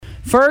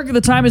Ferg,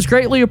 the time is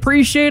greatly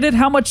appreciated.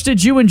 How much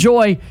did you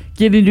enjoy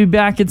getting to be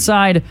back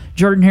inside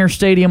Jordan-Hare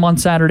Stadium on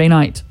Saturday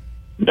night?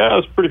 Yeah, it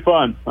was pretty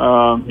fun.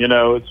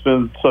 It's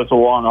been such a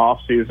long off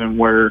season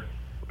where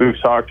we've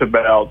talked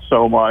about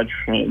so much,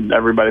 and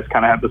everybody's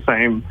kind of had the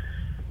same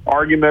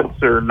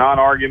arguments or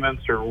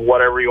non-arguments or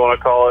whatever you want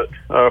to call it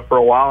for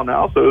a while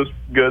now. So it was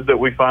good that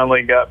we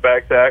finally got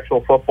back to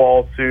actual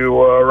football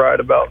to write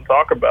about and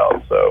talk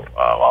about. So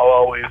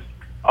I'll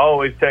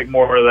always take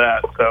more of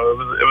that. So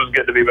it was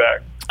good to be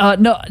back.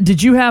 No,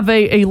 did you have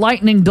a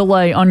lightning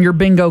delay on your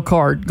bingo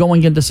card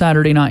going into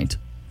Saturday night?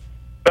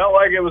 Felt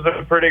like it was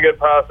a pretty good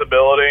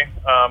possibility.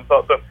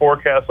 Thought the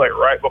forecast, like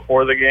right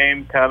before the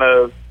game, kind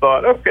of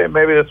thought, okay,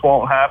 maybe this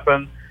won't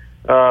happen.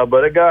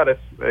 But it got us.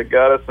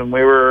 And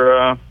we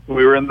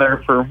were in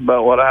there for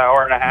about, an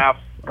hour and a half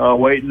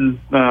waiting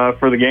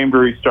for the game to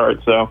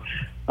restart. So,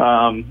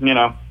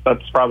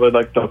 that's probably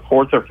like the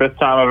fourth or fifth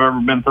time I've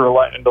ever been through a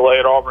lightning delay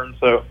at Auburn.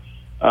 So,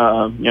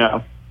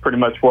 pretty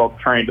much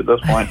well-trained at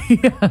this point.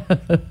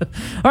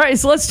 All right,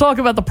 so let's talk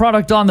about the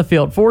product on the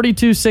field.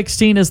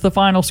 42-16 is the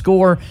final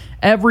score.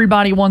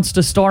 Everybody wants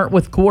to start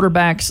with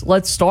quarterbacks.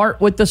 Let's start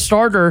with the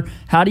starter.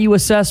 How do you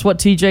assess what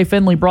TJ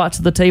Finley brought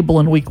to the table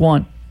in Week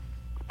 1?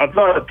 I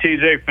thought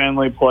TJ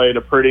Finley played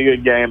a pretty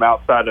good game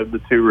outside of the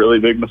two really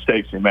big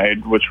mistakes he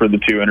made, which were the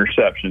two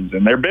interceptions.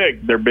 And they're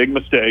big. They're big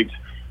mistakes.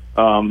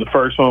 The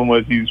first one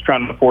was he was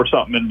trying to force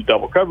something into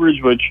double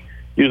coverage, which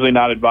usually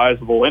not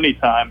advisable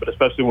anytime, but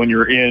especially when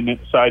you're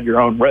inside your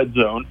own red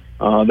zone.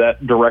 That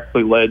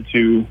directly led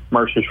to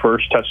Mercer's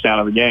first touchdown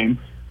of the game.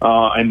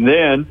 And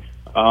then,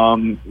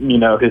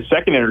 his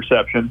second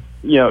interception,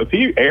 if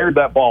he aired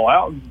that ball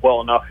out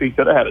well enough, he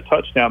could have had a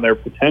touchdown there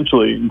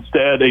potentially.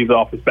 Instead, he's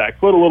off his back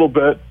foot a little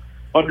bit,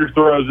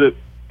 underthrows it,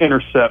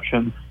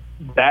 interception.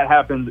 That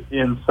happened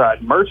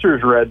inside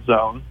Mercer's red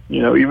zone.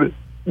 Even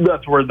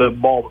that's where the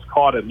ball was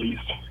caught at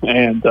least,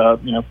 and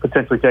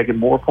potentially taking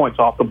more points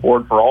off the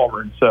board for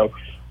Auburn. So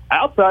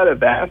outside of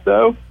that,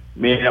 though,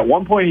 at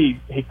one point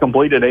he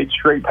completed 8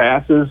 straight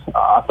passes.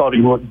 I thought he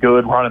looked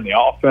good running the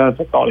offense.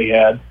 I thought he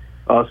had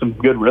some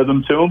good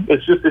rhythm to him.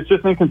 It's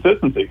just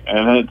inconsistency,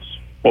 and it's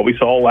what we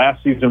saw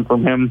last season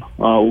from him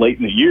late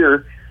in the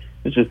year.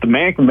 It's just the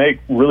man can make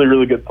really,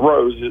 really good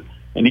throws,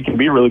 and he can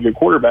be a really good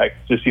quarterback.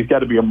 It's just he's got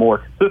to be a more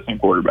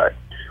consistent quarterback.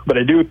 But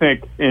I do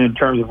think in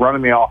terms of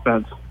running the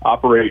offense,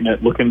 operating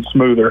it, looking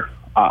smoother,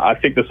 I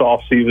think this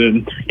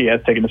offseason he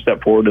has taken a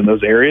step forward in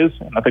those areas,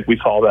 and I think we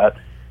saw that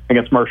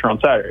against Mercer on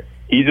Saturday.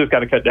 He's just got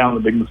to cut down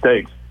the big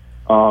mistakes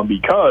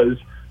because,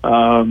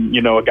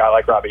 a guy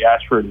like Robbie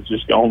Ashford is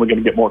just only going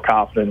to get more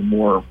confident and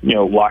more,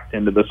 locked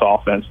into this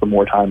offense the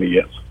more time he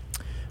gets.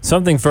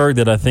 Something, Ferg,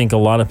 that I think a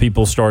lot of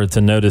people started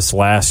to notice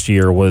last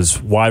year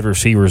was wide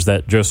receivers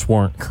that just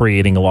weren't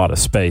creating a lot of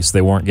space.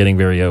 They weren't getting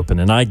very open.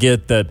 And I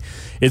get that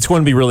it's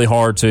going to be really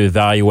hard to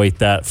evaluate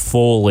that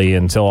fully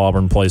until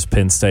Auburn plays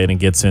Penn State and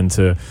gets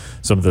into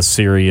some of the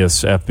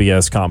serious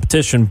FBS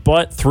competition.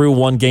 But through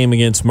one game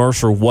against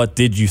Mercer, what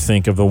did you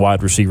think of the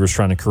wide receivers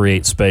trying to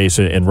create space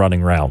and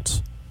running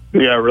routes?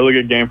 Yeah, really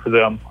good game for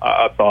them,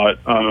 I thought.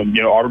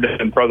 Auburn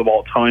didn't throw the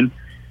ball a ton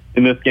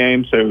in this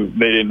game, so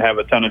they didn't have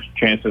a ton of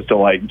chances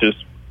to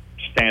just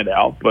stand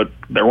out. But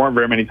there weren't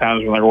very many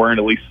times when there weren't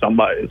at least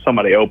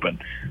somebody open,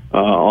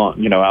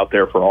 out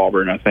there for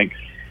Auburn. I think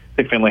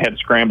Finley had to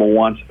scramble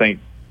once. I think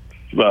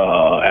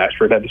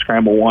Ashford had to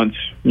scramble once.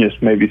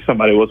 Just maybe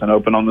somebody wasn't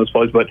open on those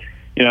plays, but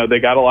they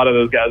got a lot of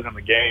those guys in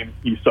the game.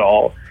 You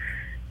saw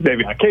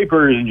Davion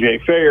Capers and Jay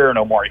Fair and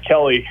Omari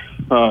Kelly,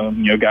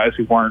 guys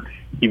who weren't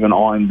even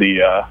on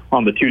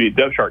the 2 deep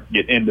depth chart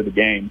get into the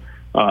game.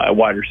 At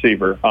wide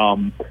receiver.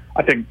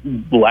 I think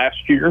last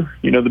year,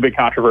 the big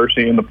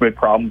controversy and the big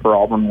problem for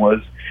Auburn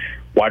was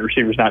wide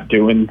receivers not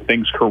doing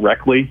things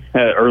correctly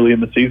early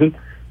in the season,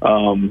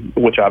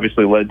 which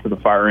obviously led to the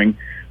firing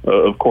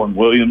of Corn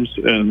Williams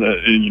earlier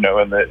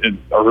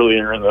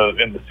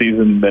in the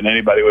season than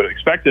anybody would have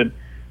expected.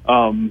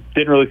 Didn't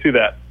really see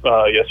that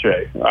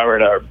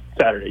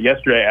Saturday.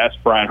 Yesterday, I asked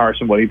Brian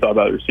Harsin what he thought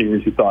about the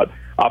receivers. He thought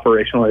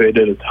operationally they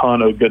did a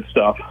ton of good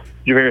stuff.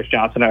 Javarius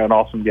Johnson had an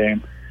awesome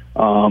game.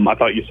 I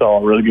thought you saw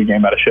a really good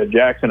game out of Shed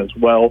Jackson as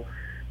well.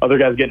 Other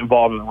guys getting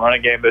involved in the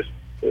running game.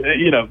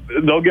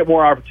 They'll get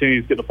more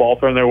opportunities to get the ball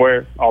thrown their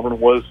way. Auburn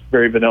was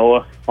very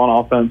vanilla on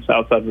offense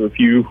outside of a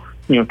few,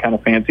 kind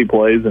of fancy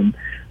plays and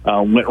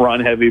went run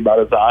heavy by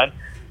design.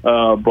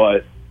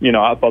 But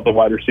I thought the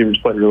wide receivers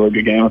played a really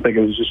good game. I think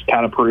it was just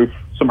kind of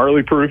some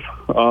early proof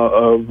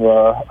of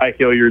Ike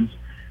Hilliard's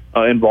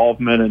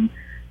involvement and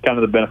kind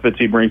of the benefits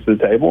he brings to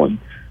the table. And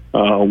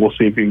we'll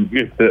see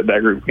if that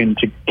group can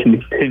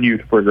continue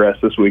to progress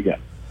this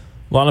weekend.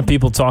 A lot of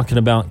people talking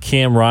about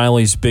Cam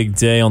Riley's big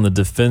day on the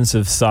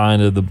defensive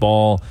side of the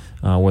ball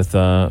with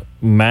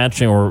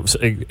matching or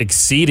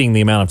exceeding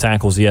the amount of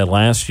tackles he had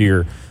last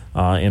year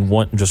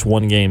in just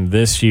one game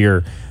this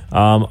year.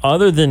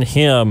 Other than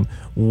him,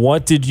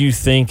 what did you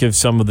think of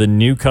some of the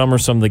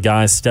newcomers, some of the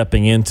guys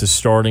stepping into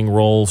starting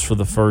roles for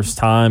the first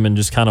time, and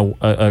just kind of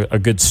a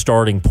good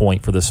starting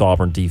point for this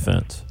Auburn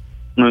defense?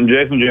 And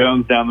Jason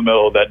Jones down the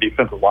middle of that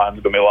defensive line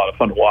is going to be a lot of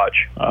fun to watch.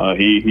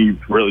 He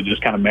really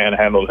just kind of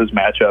manhandled his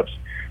matchups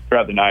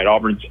throughout the night.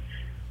 Auburn's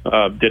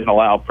didn't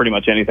allow pretty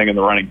much anything in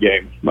the running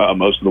game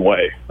most of the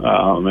way.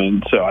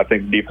 And so I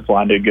think the defensive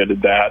line did good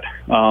at that.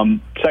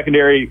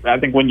 Secondary, I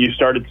think when you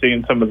started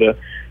seeing some of the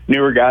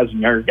newer guys and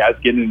younger guys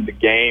getting into the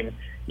game,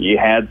 you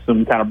had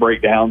some kind of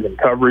breakdowns in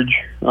coverage,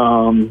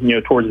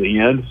 towards the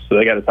end. So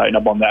they got to tighten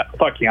up on that. I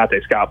thought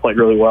Keontae Scott played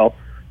really well.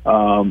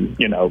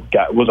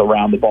 Was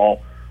around the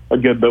ball a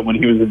good bit when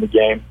he was in the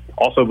game.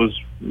 Also was,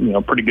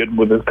 pretty good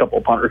with his couple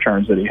of punt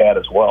returns that he had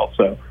as well.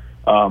 So,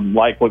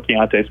 like what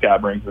Keontae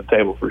Scott brings to the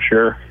table for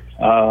sure.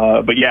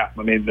 But yeah,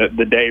 I mean,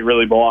 the day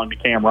really belonged to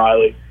Cam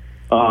Riley.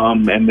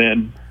 And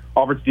then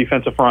Auburn's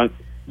defensive front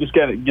just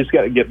got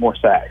to get more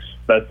sacks.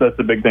 That's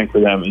the big thing for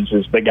them. Is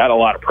just they got a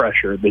lot of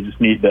pressure. They just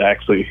need to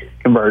actually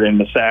convert it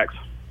into sacks.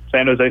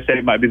 San Jose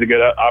State might be the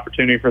good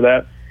opportunity for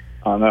that.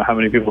 I don't know how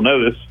many people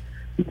know this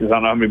because I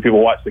don't know how many people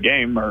watched the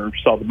game or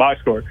saw the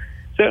box score.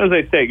 San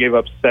Jose State gave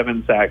up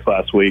 7 sacks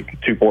last week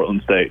to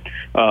Portland State,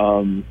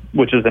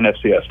 which is an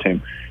FCS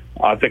team.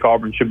 I think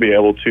Auburn should be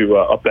able to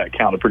up that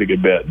count a pretty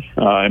good bit,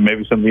 and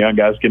maybe some of the young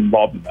guys get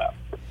involved in that.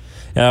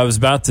 Yeah, I was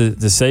about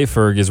to say,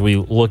 Ferg, as we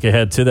look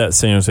ahead to that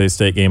San Jose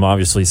State game,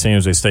 obviously San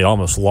Jose State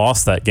almost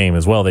lost that game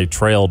as well. They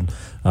trailed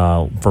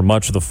for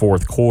much of the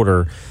fourth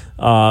quarter.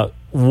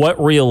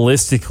 What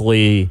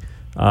realistically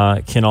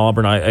can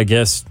Auburn, I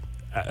guess,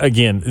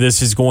 again,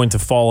 this is going to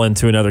fall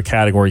into another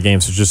category game,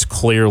 so just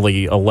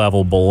clearly a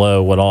level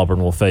below what Auburn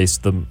will face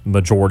the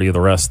majority of the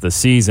rest of the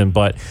season.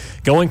 But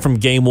going from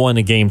game 1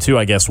 to game 2,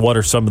 I guess, what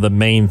are some of the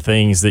main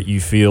things that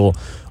you feel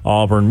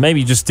Auburn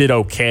maybe just did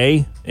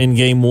okay in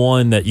game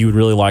 1 that you would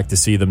really like to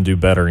see them do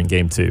better in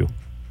game 2?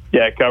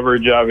 Yeah,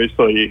 coverage,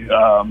 obviously,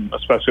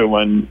 especially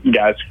when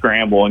guys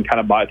scramble and kind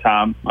of buy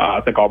time.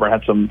 I think Auburn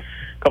had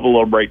couple of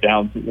little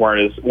breakdowns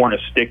weren't as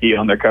sticky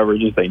on their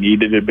coverage as they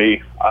needed to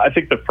be. I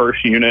think the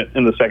first unit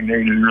in the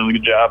secondary did a really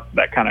good job.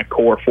 That kind of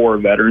core 4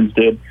 veterans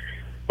did.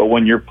 But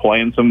when you're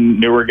playing some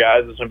newer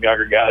guys and some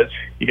younger guys,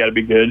 you got to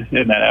be good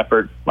in that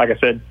effort. Like I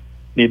said,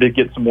 need to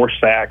get some more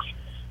sacks.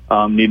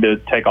 Need to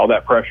take all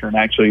that pressure and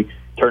actually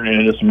turn it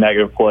into some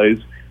negative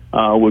plays.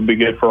 Would be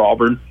good for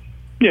Auburn.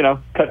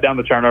 Cut down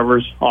the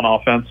turnovers on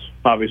offense.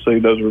 Obviously,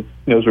 those were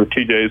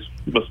TJ's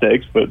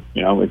mistakes, but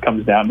it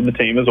comes down to the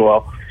team as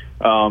well.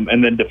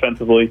 And then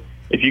defensively,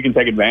 if you can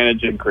take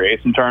advantage and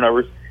create some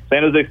turnovers.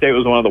 San Jose State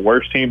was one of the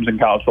worst teams in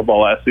college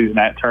football last season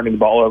at turning the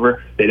ball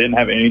over. They didn't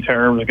have any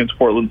turnovers against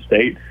Portland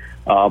State,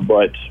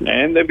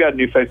 and they've got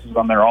new faces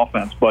on their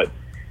offense. But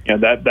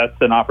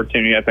that's an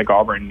opportunity I think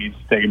Auburn needs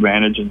to take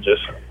advantage and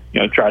just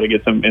try to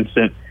get some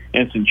instant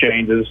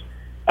changes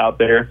out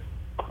there.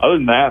 Other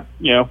than that,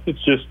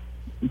 it's just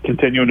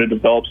continuing to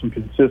develop some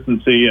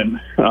consistency and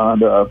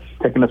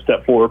taking a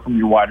step forward from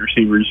your wide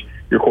receivers,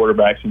 your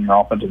quarterbacks, and your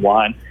offensive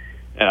line.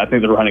 And I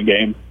think the running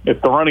game,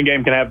 if the running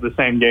game can have the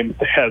same game that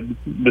they had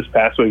this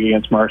past week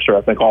against Mercer,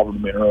 I think Auburn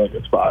will be in a really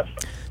good spot.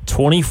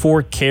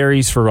 24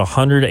 carries for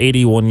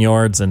 181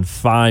 yards and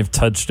 5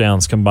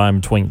 touchdowns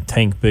combined between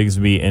Tank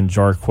Bigsby and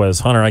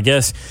Jarquez Hunter. I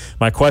guess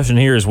my question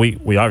here is we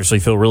obviously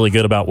feel really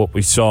good about what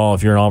we saw,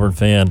 if you're an Auburn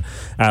fan,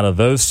 out of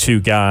those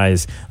two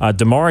guys.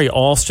 Damari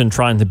Alston,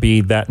 trying to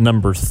be that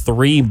number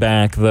 3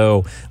 back,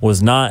 though,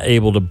 was not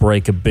able to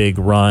break a big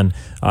run.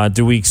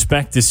 Do we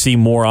expect to see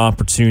more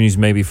opportunities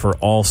maybe for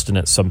Alston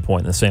at some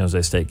point in the San Jose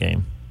State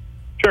game?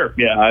 Sure.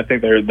 Yeah, I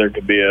think there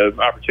could be an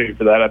opportunity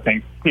for that. I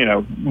think,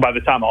 by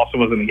the time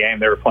Austin was in the game,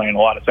 they were playing a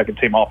lot of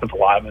second-team offensive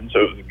linemen, so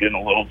it was getting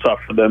a little tough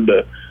for them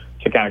to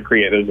kind of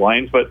create those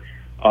lanes. But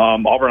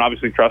Auburn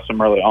obviously trusts him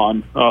early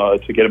on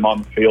to get him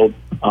on the field.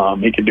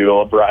 He can do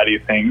a variety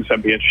of things.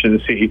 I'd be interested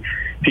to see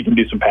if he can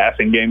do some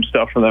passing game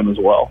stuff for them as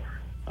well.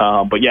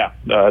 But, yeah,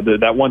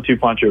 that 1-2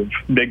 punch of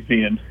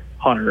Bigsby and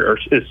Hunter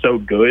is so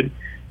good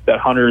that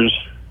Damari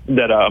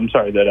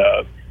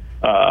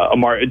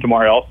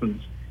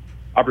Alston's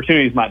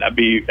opportunities might not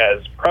be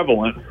as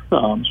prevalent,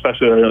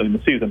 especially early in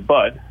the season,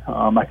 but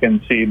I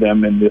can see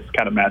them in this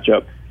kind of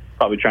matchup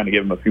probably trying to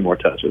give him a few more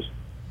touches.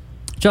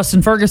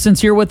 Justin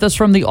Ferguson's here with us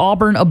from the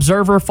Auburn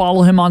Observer.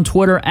 Follow him on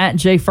Twitter at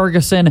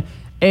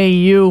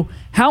JFergusonAU.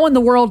 How in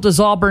the world does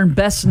Auburn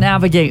best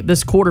navigate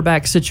this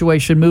quarterback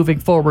situation moving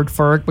forward,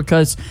 Ferg?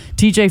 Because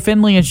TJ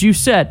Finley, as you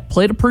said,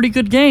 played a pretty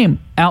good game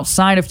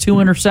outside of 2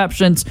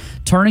 interceptions.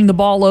 Turning the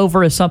ball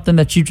over is something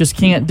that you just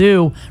can't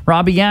do.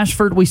 Robbie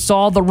Ashford, we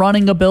saw the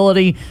running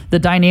ability, the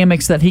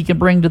dynamics that he can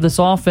bring to this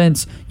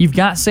offense. You've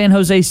got San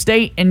Jose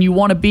State, and you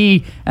want to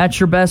be at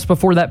your best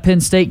before that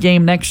Penn State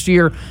game next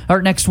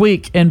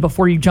week, and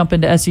before you jump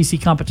into SEC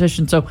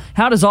competition. So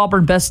how does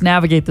Auburn best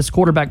navigate this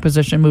quarterback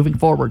position moving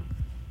forward?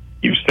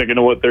 Keep sticking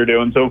to what they're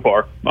doing so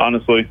far,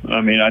 honestly. I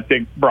mean, I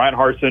think Brian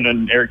Harsin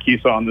and Eric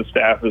Kiesau on the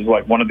staff is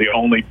like one of the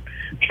only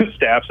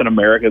staffs in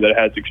America that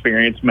has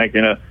experience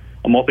making a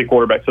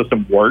multi-quarterback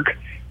system work.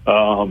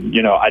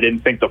 I didn't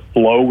think the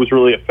flow was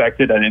really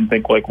affected. I didn't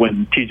think like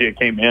when TJ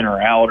came in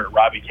or out or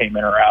Robbie came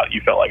in or out,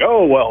 you felt like,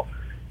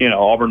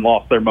 Auburn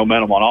lost their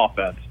momentum on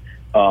offense.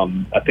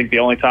 I think the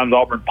only times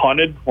Auburn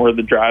punted were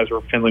the drives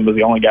where Finley was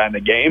the only guy in the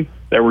game.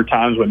 there were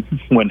times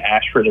when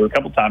Ashford, there were a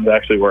couple times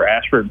actually where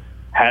Ashford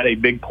had a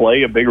big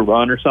play, a big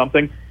run or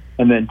something,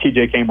 and then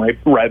TJ came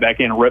right back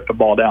in and ripped the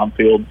ball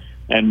downfield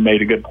and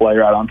made a good play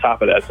right on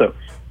top of that. So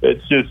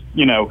it's just,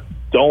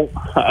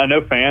 I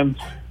know fans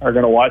are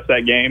going to watch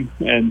that game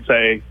and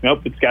say,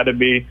 nope, it's got to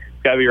be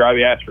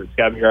Robbie Ashford. It's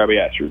got to be Robbie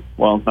Ashford.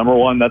 Well, number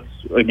one, that's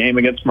a game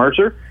against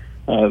Mercer.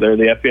 They're an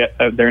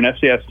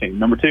FCS team.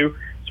 Number two,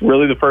 it's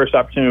really the first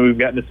opportunity we've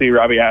gotten to see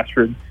Robbie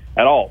Ashford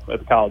at all at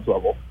the college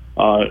level.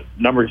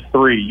 Number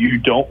three, you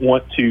don't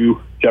want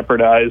to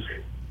jeopardize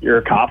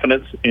your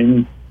confidence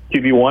in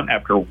QB1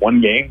 after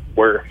one game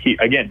where he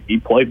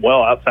played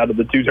well outside of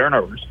the 2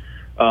 turnovers.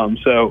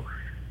 So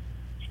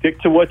stick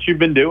to what you've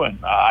been doing.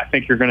 I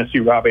think you're going to see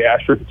Robbie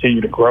Ashford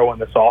continue to grow in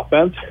this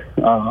offense.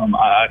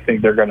 I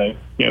think they're going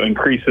to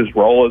increase his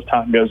role as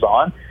time goes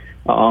on.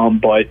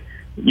 But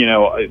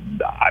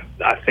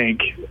I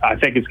think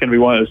it's going to be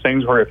one of those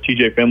things where if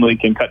TJ Finley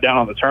can cut down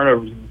on the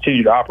turnovers and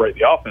continue to operate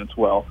the offense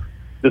well,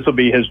 this will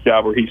be his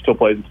job where he still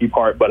plays a key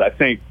part. But I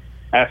think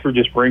Ashford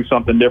just brings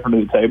something different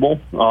to the table.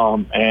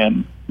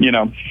 And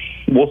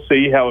we'll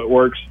see how it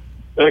works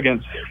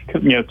against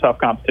tough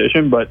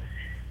competition. But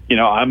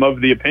I'm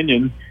of the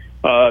opinion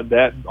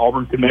that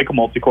Auburn could make a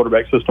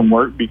multi-quarterback system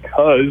work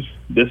because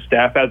this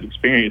staff has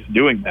experience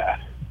doing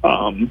that.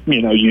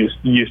 You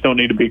just don't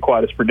need to be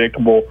quite as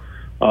predictable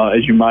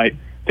as you might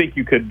think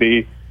you could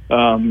be,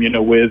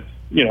 with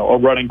a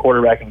running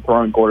quarterback and a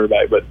throwing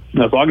quarterback. But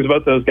as long as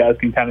both those guys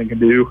can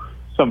do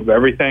some of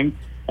everything,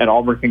 and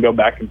Auburn can go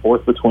back and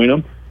forth between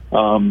them,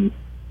 and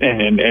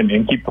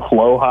keep the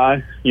flow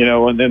high,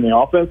 and then the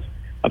offense,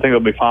 I think they'll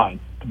be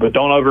fine. But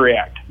don't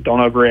overreact. Don't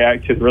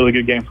overreact to the really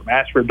good game from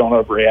Ashford. Don't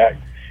overreact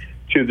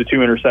to the 2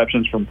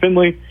 interceptions from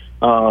Finley.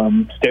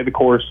 Stay the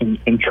course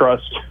and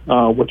trust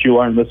what you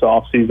learned this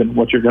offseason,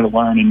 what you're going to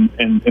learn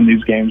in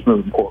these games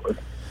moving forward.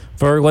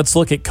 Ferg, let's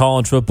look at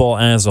college football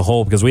as a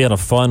whole because we had a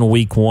fun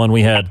week 1.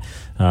 We had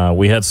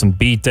some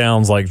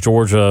beatdowns like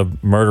Georgia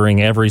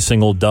murdering every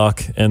single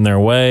duck in their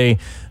way.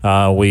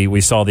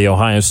 We saw the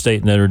Ohio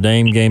State Notre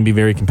Dame game be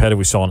very competitive.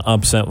 We saw an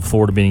upset with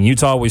Florida beating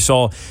Utah. We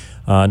saw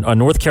a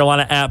North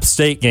Carolina App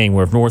State game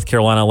where North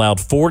Carolina allowed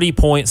 40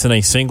 points in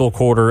a single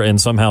quarter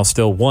and somehow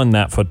still won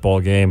that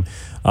football game.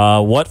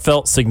 What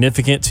felt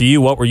significant to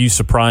you? What were you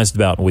surprised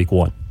about in week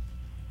 1?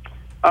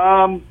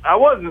 I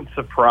wasn't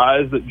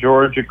surprised that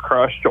Georgia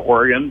crushed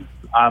Oregon.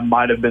 I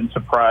might have been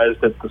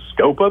surprised at the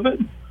scope of it.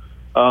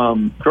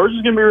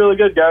 Georgia's going to be really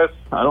good, guys.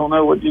 I don't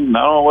know what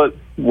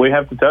we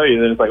have to tell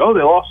you. It's like, oh,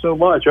 they lost so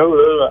much.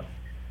 No.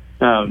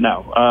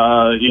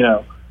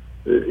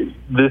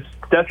 This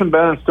Stetson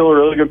Bennett's still a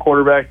really good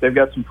quarterback. They've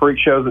got some freak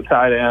shows at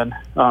tight end.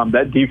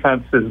 That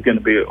defense is going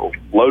to be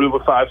loaded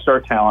with 5-star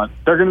talent.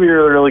 They're going to be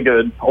really, really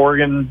good.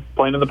 Oregon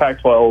playing in the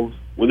Pac-12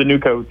 with a new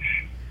coach,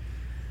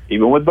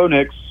 even with Bo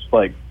Nix.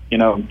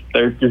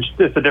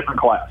 It's a different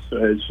class.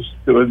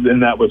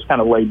 And that was kind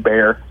of laid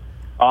bare.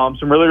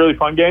 Some really, really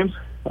fun games.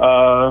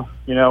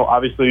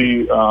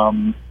 Obviously,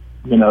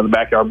 the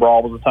backyard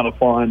brawl was a ton of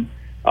fun.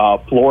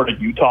 Florida,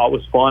 Utah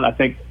was fun. I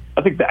think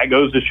that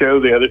goes to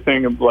show the other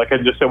thing, like I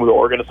just said with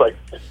Oregon, it's like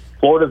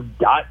Florida's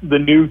got the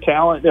new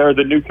talent or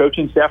the new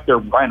coaching staff. They're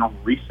trying to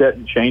reset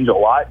and change a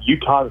lot.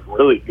 Utah is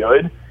really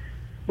good.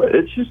 But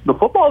it's just the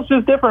football is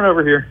just different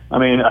over here. I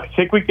mean, I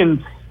think we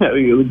can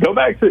go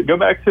back to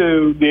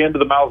the end of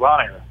the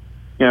Malzahn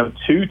era.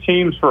 2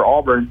 teams for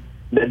Auburn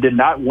that did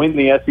not win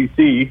the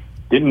SEC,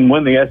 didn't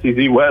win the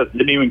SEC West,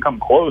 didn't even come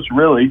close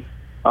really,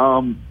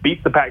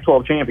 beat the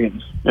Pac-12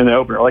 champions in the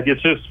opener. Like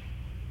it's just,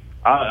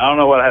 I don't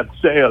know what I have to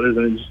say other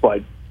than it's just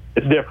like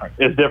it's different.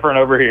 It's different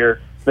over here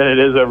than it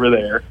is over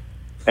there,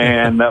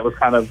 and that was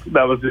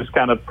just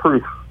kind of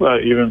proof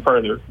even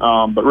further.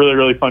 But really,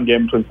 really fun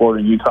game between Florida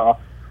and Utah.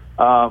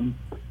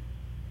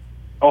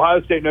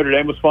 Ohio State Notre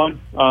Dame was fun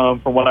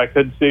from what I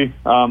could see.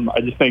 I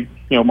just think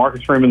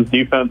Marcus Freeman's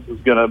defense is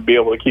going to be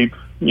able to keep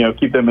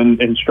them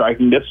in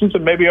striking distance,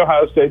 and maybe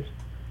Ohio State's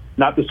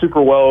not the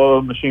super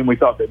well machine we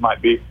thought they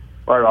might be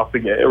right out of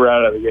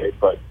the gate.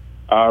 But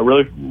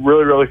really,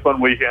 really, really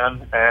fun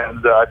weekend,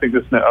 and I think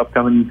this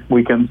upcoming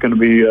weekend is going to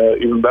be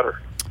even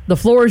better. The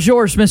floor is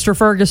yours, Mr.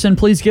 Ferguson.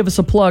 Please give us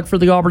a plug for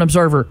the Auburn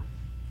Observer.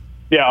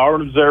 Yeah,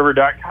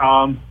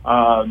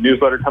 AuburnObserver.com.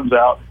 Newsletter comes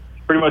out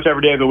pretty much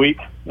every day of the week,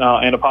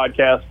 and a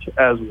podcast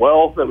as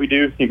well that we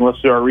do. You can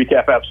listen to our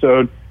recap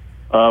episode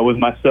with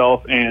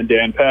myself and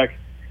Dan Peck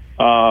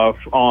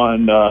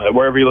on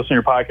wherever you listen to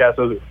your podcast.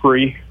 Those are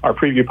free. Our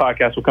preview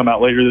podcast will come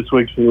out later this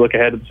week, so we look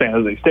ahead to the San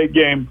Jose State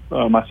game,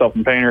 myself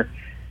and Painter.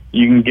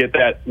 You can get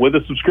that with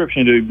a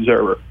subscription to the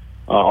Observer.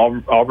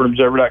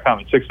 AuburnObserver.com.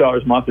 It's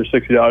 $6 a month or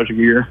 $60 a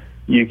year.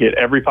 You get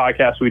every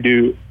podcast we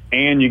do,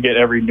 and you get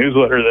every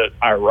newsletter that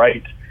I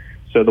write.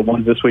 So the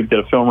ones this week did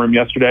a film room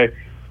yesterday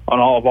on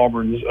all of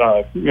Auburn's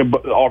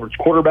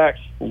quarterbacks.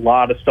 A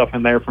lot of stuff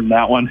in there from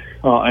that one.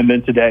 And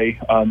then today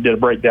did a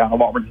breakdown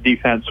of Auburn's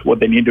defense, what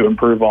they need to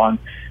improve on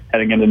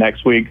heading into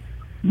next week.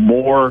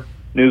 More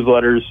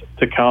newsletters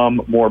to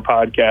come, more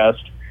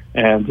podcasts.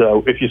 And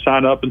if you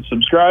sign up and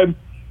subscribe,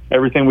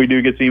 everything we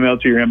do gets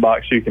emailed to your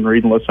inbox so you can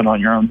read and listen on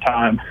your own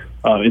time.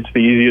 It's the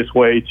easiest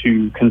way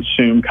to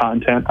consume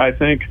content, I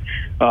think.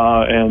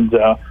 And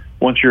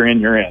once you're in,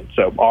 you're in.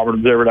 So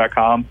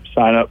auburnobserver.com,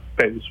 sign up,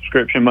 pay the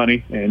subscription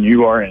money, and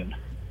you are in.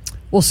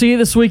 We'll see you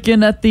this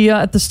weekend at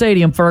the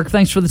stadium, Ferg.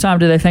 Thanks for the time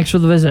today. Thanks for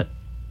the visit.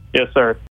 Yes, sir.